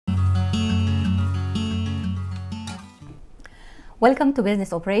Welcome to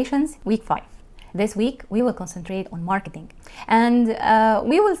Business Operations Week 5. This week we will concentrate on marketing and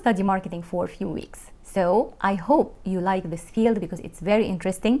we will study marketing for a few weeks. So I hope you like this field because it's very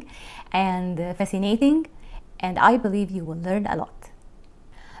interesting and fascinating, and I believe you will learn a lot.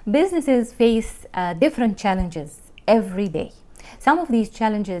 Businesses face different challenges every day. Some of these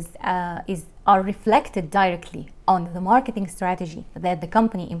challenges are reflected directly on the marketing strategy that the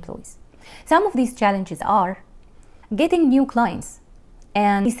company employs. Some of these challenges are getting new clients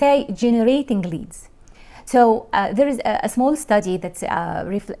and we say generating leads. So there is a small study that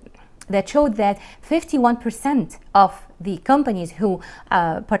showed that 51% of the companies who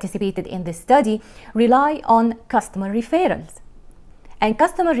participated in this study rely on customer referrals. And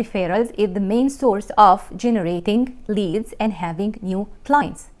customer referrals is the main source of generating leads and having new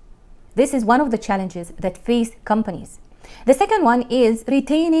clients. This is one of the challenges that face companies. The second one is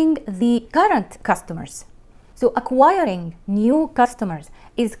retaining the current customers. So acquiring new customers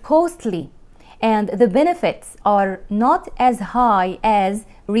is costly and the benefits are not as high as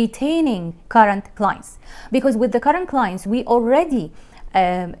retaining current clients, because with the current clients we already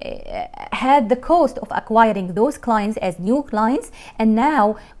had the cost of acquiring those clients as new clients, and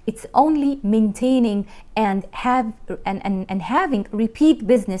now it's only maintaining and having repeat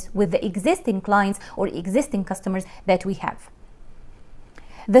business with the existing clients or existing customers that we have.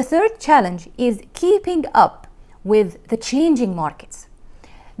 The third challenge is keeping up with the changing markets.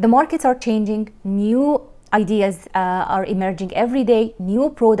 The markets are changing, new ideas are emerging every day,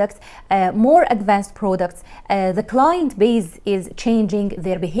 new products, more advanced products. The client base is changing,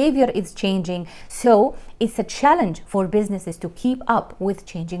 their behavior is changing. So it's a challenge for businesses to keep up with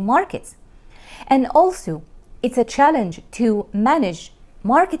changing markets. And also, it's a challenge to manage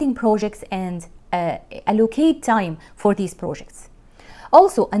marketing projects and allocate time for these projects.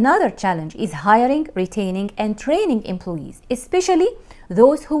 Also, another challenge is hiring, retaining, and training employees, especially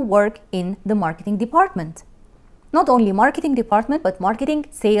those who work in the marketing department. Not only marketing department, but marketing,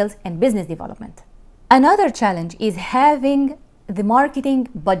 sales, and business development. Another challenge is having the marketing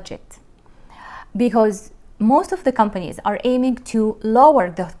budget, because most of the companies are aiming to lower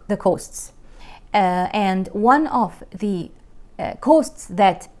the costs. And one of the costs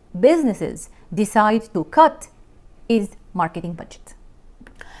that businesses decide to cut is marketing budget.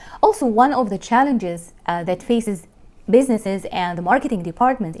 Also, one of the challenges that faces businesses and the marketing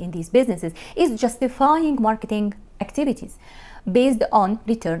department in these businesses is justifying marketing activities based on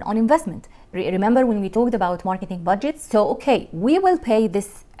return on investment. Remember when we talked about marketing budgets? So, okay, we will pay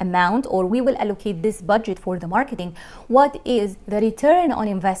this amount or we will allocate this budget for the marketing. What is the return on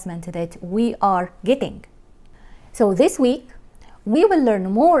investment that we are getting? So this week, we will learn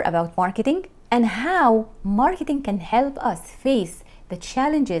more about marketing and how marketing can help us face the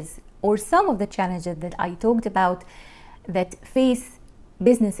challenges or some of the challenges that I talked about that face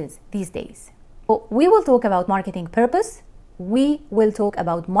businesses these days. So we will talk about marketing purpose, we will talk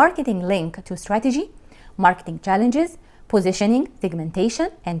about marketing link to strategy, marketing challenges, positioning,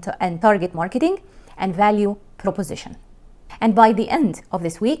 segmentation, and target marketing, and value proposition. And by the end of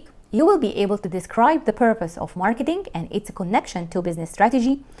this week, you will be able to describe the purpose of marketing and its connection to business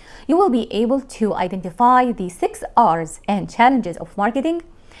strategy. You will be able to identify the 6 R's and challenges of marketing,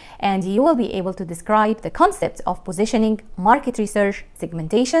 and you will be able to describe the concepts of positioning, market research,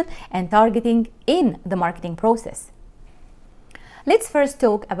 segmentation, and targeting in the marketing process. Let's first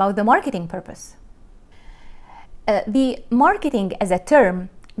talk about the marketing purpose. The marketing as a term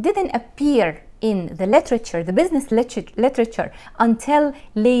didn't appear in the literature, the business literature, until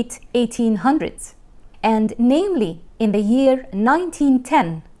late 1800s. And namely, in the year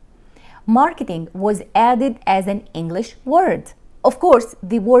 1910, marketing was added as an English word. Of course,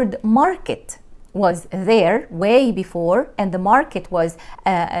 the word market was there way before, and the market was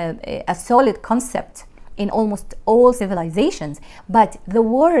a solid concept in almost all civilizations. But the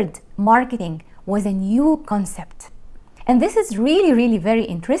word marketing was a new concept. And this is really, really very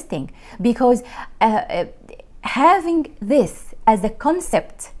interesting because having this as a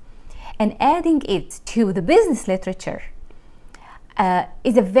concept and adding it to the business literature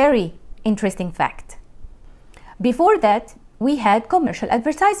is a very interesting fact. Before that, we had commercial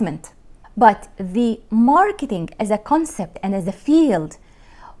advertisement, but the marketing as a concept and as a field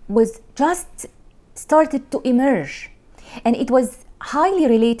was just started to emerge, and it was highly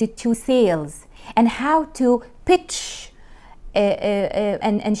related to sales and how to pitch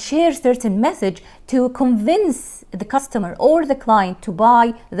and share certain message to convince the customer or the client to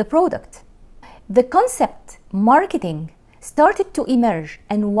buy the product. The concept marketing started to emerge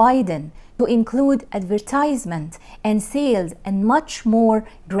and widen to include advertisement and sales and much more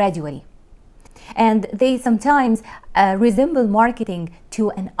gradually. and they sometimes resemble marketing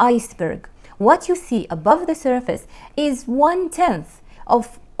to an iceberg. What you see above the surface is 1/10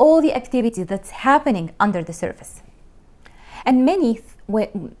 of all the activity that's happening under the surface. And many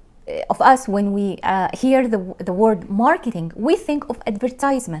of us, when we hear the word marketing, we think of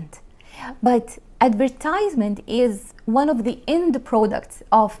advertisement. But advertisement is one of the end products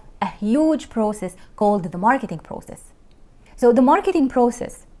of a huge process called the marketing process. So the marketing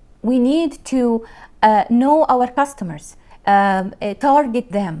process, we need to know our customers,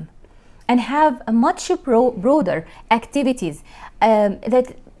 target them, and have a much broader activities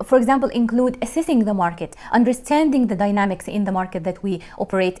that, for example, include assessing the market, understanding the dynamics in the market that we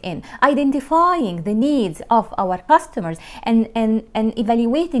operate in, identifying the needs of our customers, and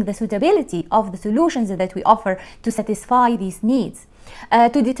evaluating the suitability of the solutions that we offer to satisfy these needs,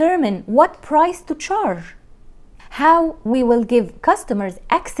 to determine what price to charge, how we will give customers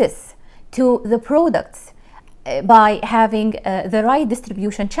access to the products by having the right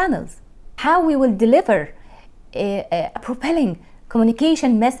distribution channels, how we will deliver a propelling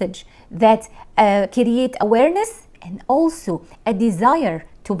communication message that create awareness and also a desire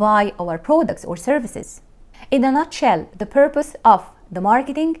to buy our products or services. In a nutshell, the purpose of the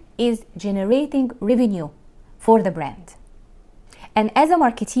marketing is generating revenue for the brand. And as a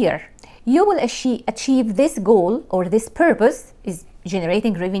marketeer, you will achieve this goal, or this purpose is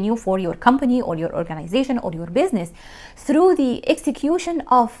generating revenue for your company or your organization or your business, through the execution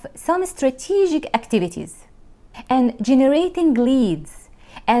of some strategic activities and generating leads,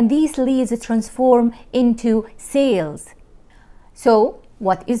 and these leads transform into sales. So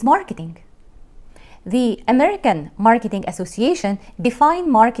what is marketing? The American Marketing Association defines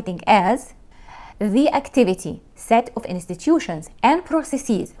marketing as the activity, set of institutions and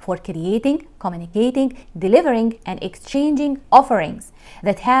processes for creating, communicating, delivering, and exchanging offerings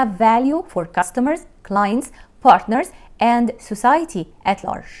that have value for customers, clients, partners, and society at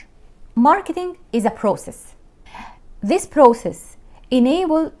large. Marketing is a process. This process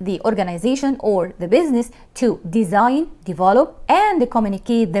enables the organization or the business to design, develop, and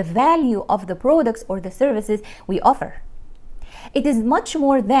communicate the value of the products or the services we offer. It is much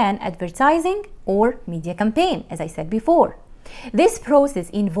more than advertising or media campaign, as I said before. This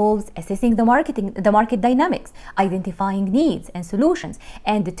process involves assessing the market dynamics, identifying needs and solutions,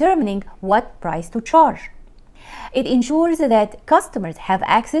 and determining what price to charge. It ensures that customers have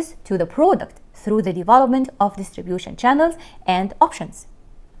access to the product through the development of distribution channels and options,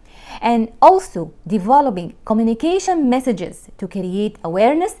 and also developing communication messages to create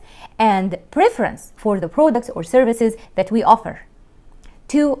awareness and preference for the products or services that we offer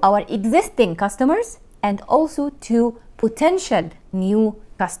to our existing customers and also to potential new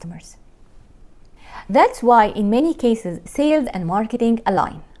customers. That's why in many cases sales and marketing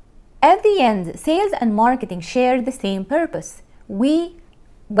align. At the end, sales and marketing share the same purpose.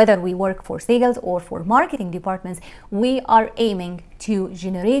 Whether we work for sales or for marketing departments, we are aiming to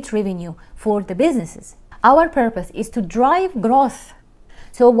generate revenue for the businesses. Our purpose is to drive growth.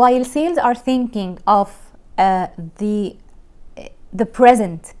 So while sales are thinking of the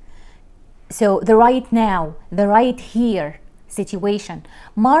present, so the right now, the right here situation,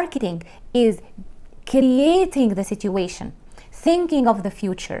 marketing is creating the situation, thinking of the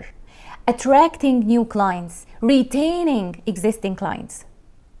future, attracting new clients, retaining existing clients.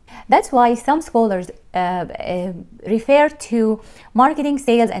 That's why some scholars refer to marketing,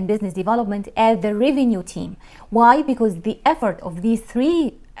 sales, and business development as the revenue team. Why? Because the effort of these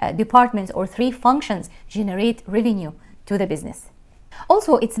three departments or three functions generate revenue to the business.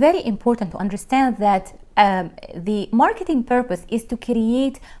 Also, it's very important to understand that the marketing purpose is to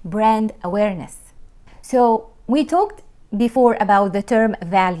create brand awareness. So we talked before about the term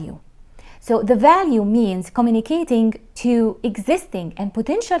value. So the value means communicating to existing and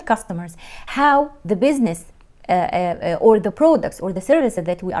potential customers how the business or the products or the services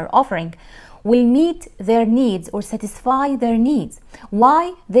that we are offering will meet their needs or satisfy their needs.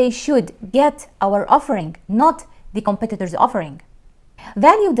 Why they should get our offering, not the competitor's offering.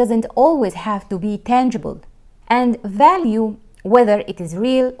 Value doesn't always have to be tangible, and value, whether it is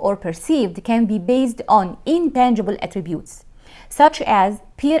real or perceived, can be based on intangible attributes such as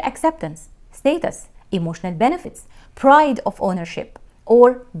peer acceptance, status, emotional benefits, pride of ownership,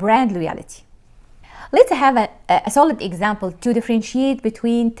 or brand loyalty. Let's have a solid example to differentiate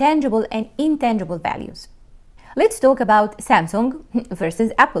between tangible and intangible values. Let's talk about Samsung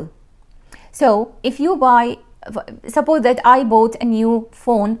versus Apple. So if you suppose that I bought a new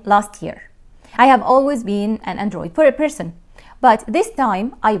phone last year. I have always been an Android person, but this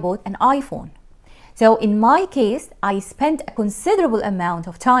time I bought an iPhone. So in my case, I spent a considerable amount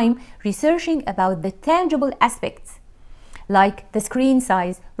of time researching about the tangible aspects like the screen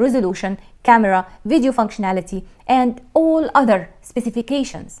size, resolution, camera, video functionality, and all other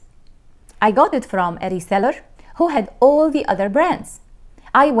specifications. I got it from a reseller who had all the other brands.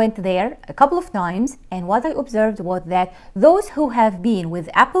 I went there a couple of times, and what I observed was that those who have been with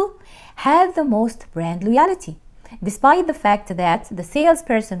Apple had the most brand loyalty, despite the fact that the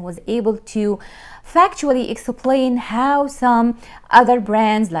salesperson was able to factually explain how some other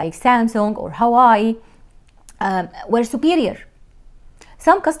brands like Samsung or Huawei were superior.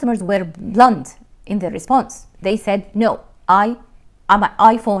 Some customers were blunt in their response. They said, no, I'm an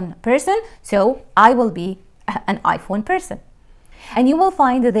iPhone person, so I will be an iPhone person. And you will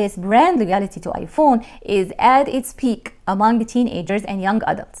find that this brand loyalty to iPhone is at its peak among teenagers and young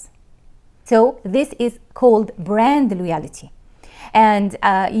adults. So this is called brand loyalty. And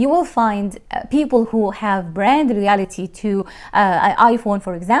you will find people who have brand loyalty to an iPhone,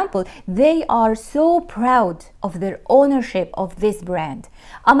 for example, they are so proud of their ownership of this brand.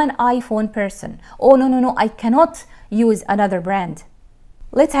 I'm an iPhone person. Oh, no, I cannot use another brand.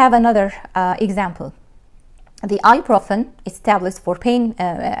 Let's have another example. The ibuprofen, established for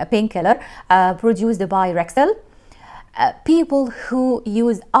painkiller, produced by Rexall. People who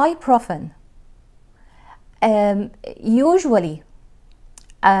use ibuprofen usually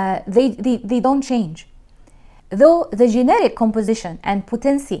they don't change, though the generic composition and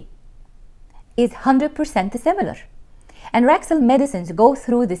potency is 100% similar, and Rexall medicines go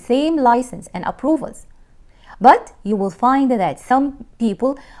through the same license and approvals. But you will find that some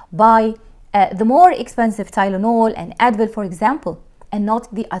people buy the more expensive Tylenol and Advil, for example, and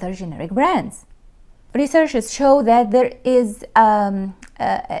not the other generic brands. Researchers show that there is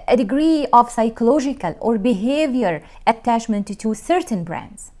a degree of psychological or behavior attachment to certain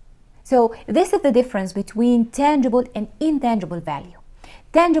brands. So this is the difference between tangible and intangible value.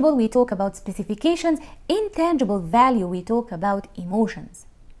 Tangible, we talk about specifications. Intangible value, we talk about emotions.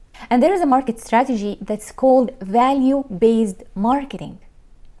 And there is a market strategy that's called value-based marketing.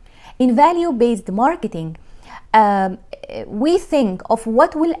 In value-based marketing, we think of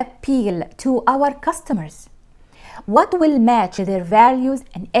what will appeal to our customers, what will match their values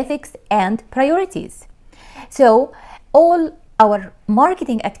and ethics and priorities. So all our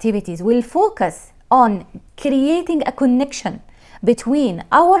marketing activities will focus on creating a connection between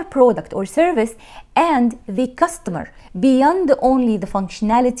our product or service and the customer beyond only the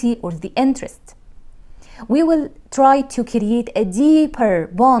functionality or the interest. We will try to create a deeper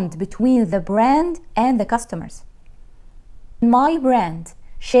bond between the brand and the customers. My brand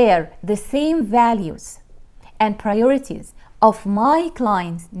share the same values and priorities of my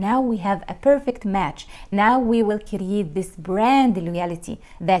clients. Now we have a perfect match. Now we will create this brand loyalty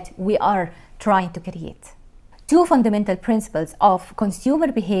that we are trying to create. Two fundamental principles of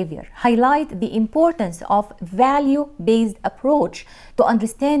consumer behavior highlight the importance of value-based approach to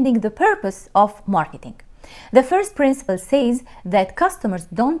understanding the purpose of marketing. The first principle says that customers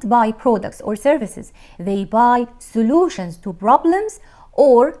don't buy products or services, they buy solutions to problems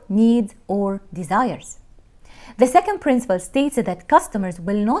or needs or desires. The second principle states that customers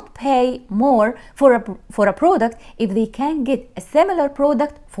will not pay more for a product if they can get a similar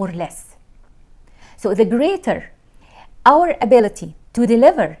product for less. So the greater our ability to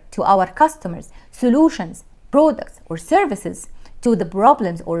deliver to our customers solutions, products or services to the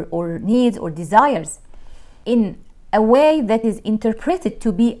problems or needs or desires in a way that is interpreted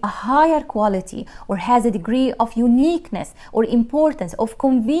to be a higher quality or has a degree of uniqueness or importance of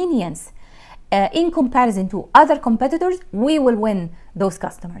convenience in comparison to other competitors, we will win those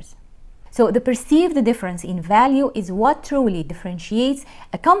customers. So the perceived difference in value is what truly differentiates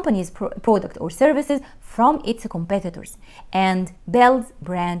a company's product or services from its competitors and builds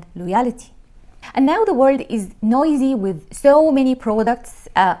brand loyalty. And now the world is noisy with so many products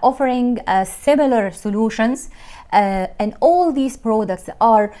offering similar solutions, and all these products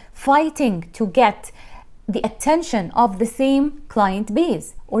are fighting to get the attention of the same client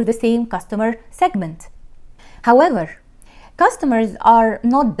base or the same customer segment. However, customers are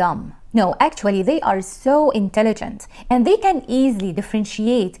not dumb. No, actually, they are so intelligent and they can easily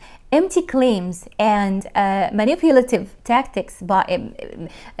differentiate empty claims and manipulative tactics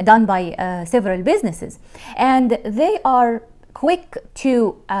done by several businesses. And they are quick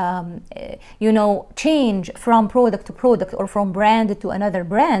to, change from product to product or from brand to another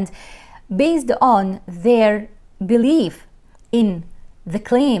brand based on their belief in the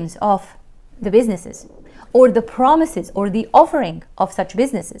claims of the businesses or the promises or the offering of such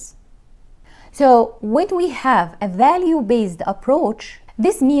businesses. So when we have a value-based approach,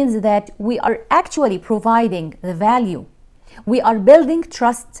 This means that we are actually providing the value. We are building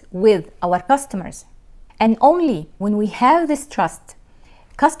trust with our customers. And only when we have this trust,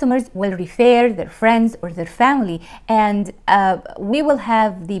 customers will refer their friends or their family, and we will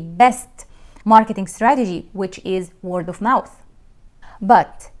have the best marketing strategy, which is word of mouth.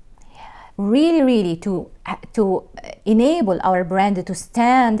 But really to enable our brand to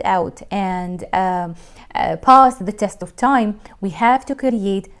stand out and pass the test of time, we have to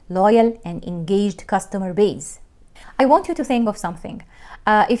create loyal and engaged customer base. I want you to think of something.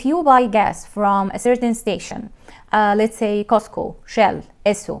 If you buy gas from a certain station, let's say Costco, Shell,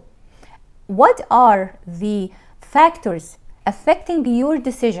 Esso, what are the factors affecting your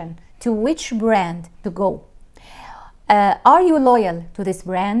decision to which brand to go? Are you loyal to this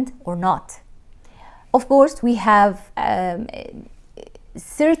brand or not? Of course, we have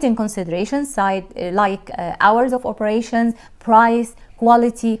certain considerations like hours of operations, price,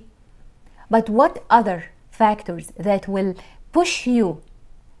 quality, but what other factors that will push you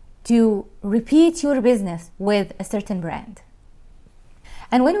to repeat your business with a certain brand?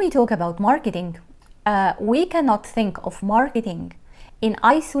 And when we talk about marketing, we cannot think of marketing in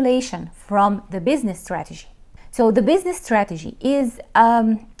isolation from the business strategy. So the business strategy is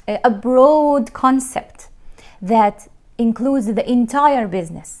a broad concept that includes the entire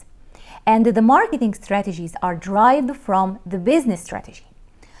business, and the marketing strategies are derived from the business strategy.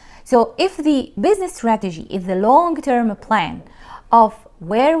 So if the business strategy is the long-term plan of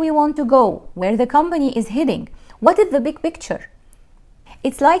where we want to go, where the company is heading, what is the big picture?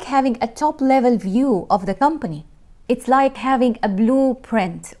 It's like having a top-level view of the company. It's like having a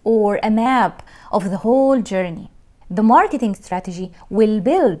blueprint or a map of the whole journey. The marketing strategy will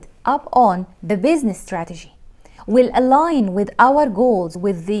build up on the business strategy, will align with our goals,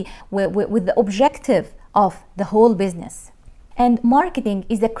 with the objective of the whole business. And marketing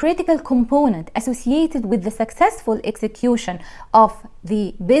is a critical component associated with the successful execution of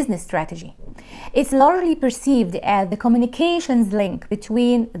the business strategy. It's largely perceived as the communications link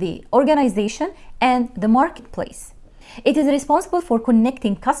between the organization and the marketplace. It is responsible for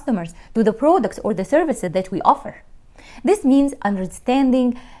connecting customers to the products or the services that we offer. This means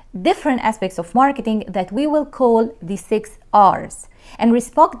understanding different aspects of marketing that we will call the 6 R's and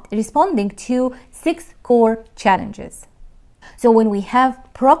responding to 6 core challenges. So when we have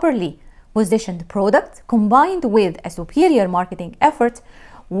properly positioned products combined with a superior marketing effort,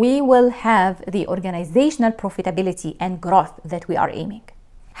 we will have the organizational profitability and growth that we are aiming.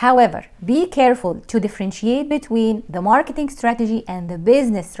 However, be careful to differentiate between the marketing strategy and the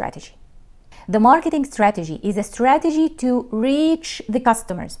business strategy. The marketing strategy is a strategy to reach the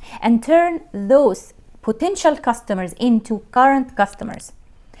customers and turn those potential customers into current customers,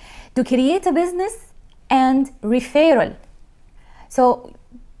 to create a business and referral. So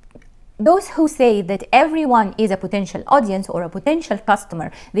those who say that everyone is a potential audience or a potential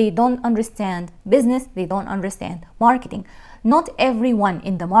customer, they don't understand business, they don't understand marketing. Not everyone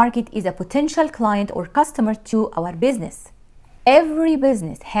in the market is a potential client or customer to our business. Every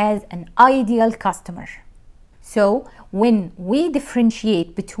business has an ideal customer. So when we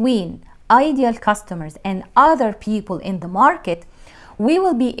differentiate between ideal customers and other people in the market, we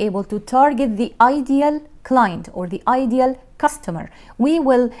will be able to target the ideal client or the ideal customer. We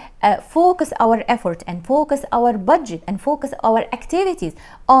will focus our effort and focus our budget and focus our activities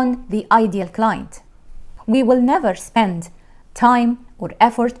on the ideal client. We will never spend time or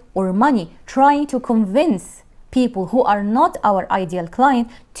effort or money trying to convince people who are not our ideal client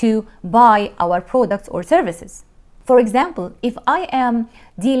to buy our products or services. For example, if I am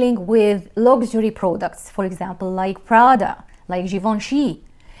dealing with luxury products, for example, like Prada, like Givenchy,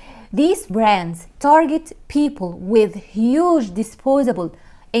 these brands target people with huge disposable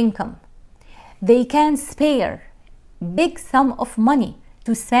income. They can spare big sum of money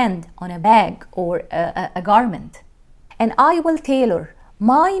to spend on a bag or a garment. And I will tailor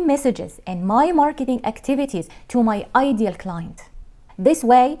my messages and my marketing activities to my ideal client. This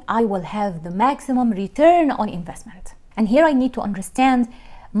way, I will have the maximum return on investment. And here I need to understand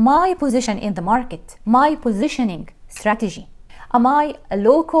my position in the market, my positioning strategy. Am I a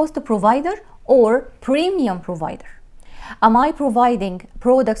low-cost provider or premium provider? Am I providing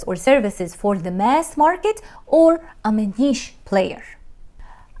products or services for the mass market, or am I a niche player?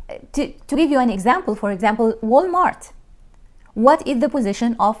 To give you an example, for example, Walmart. What is the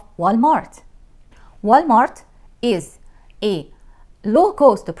position of Walmart? Walmart is a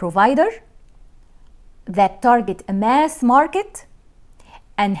low-cost provider that target a mass market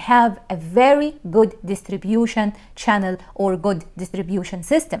and have a very good distribution channel or good distribution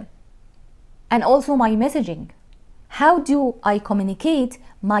system. And also my messaging. How do I communicate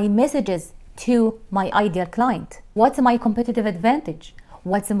my messages to my ideal client? What's my competitive advantage?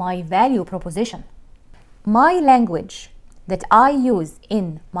 What's my value proposition? My language that I use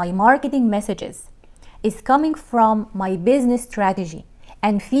in my marketing messages is coming from my business strategy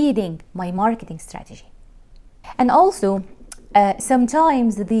and feeding my marketing strategy. And also,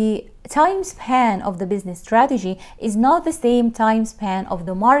 sometimes the time span of the business strategy is not the same time span of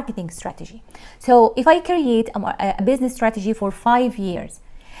the marketing strategy. So if I create a business strategy for 5 years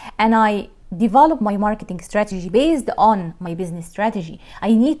and I develop my marketing strategy based on my business strategy,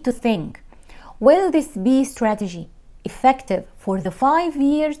 I need to think, will this be strategy effective for the 5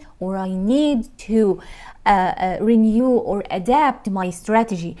 years, or I need to renew or adapt my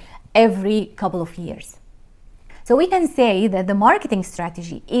strategy every couple of years? So we can say that the marketing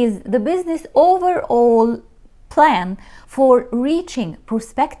strategy is the business overall plan for reaching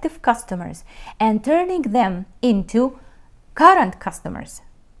prospective customers and turning them into current customers.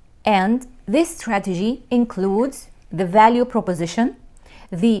 And this strategy includes the value proposition,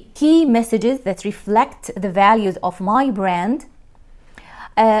 the key messages that reflect the values of my brand,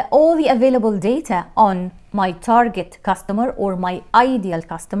 all the available data on my target customer or my ideal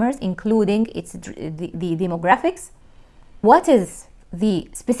customers, including the demographics. What is the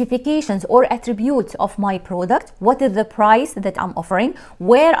specifications or attributes of my product? What is the price that I'm offering?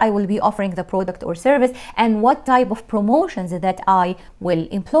 Where I will be offering the product or service? And what type of promotions that I will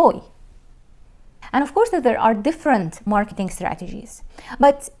employ? And of course, there are different marketing strategies.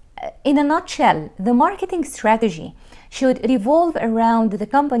 But in a nutshell, the marketing strategy should revolve around the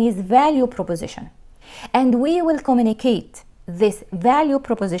company's value proposition. And we will communicate this value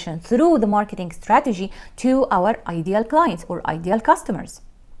proposition through the marketing strategy to our ideal clients or ideal customers.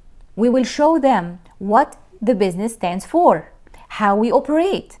 We will show them what the business stands for, how we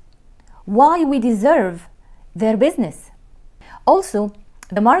operate, why we deserve their business. Also,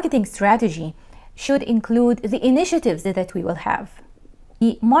 the marketing strategy should include the initiatives that we will have,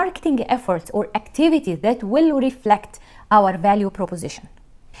 the marketing efforts or activities that will reflect our value proposition.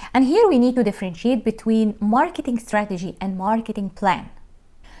 And here we need to differentiate between marketing strategy and marketing plan.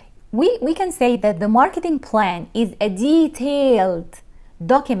 We can say that the marketing plan is a detailed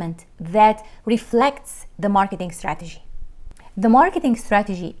document that reflects the marketing strategy. The marketing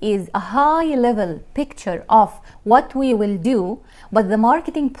strategy is a high-level picture of what we will do, but the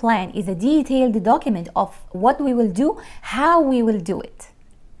marketing plan is a detailed document of what we will do, how we will do it,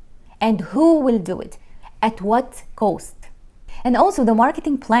 and who will do it, at what cost. And also the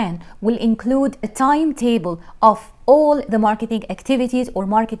marketing plan will include a timetable of all the marketing activities or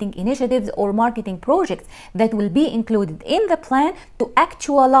marketing initiatives or marketing projects that will be included in the plan to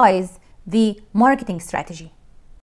actualize the marketing strategy.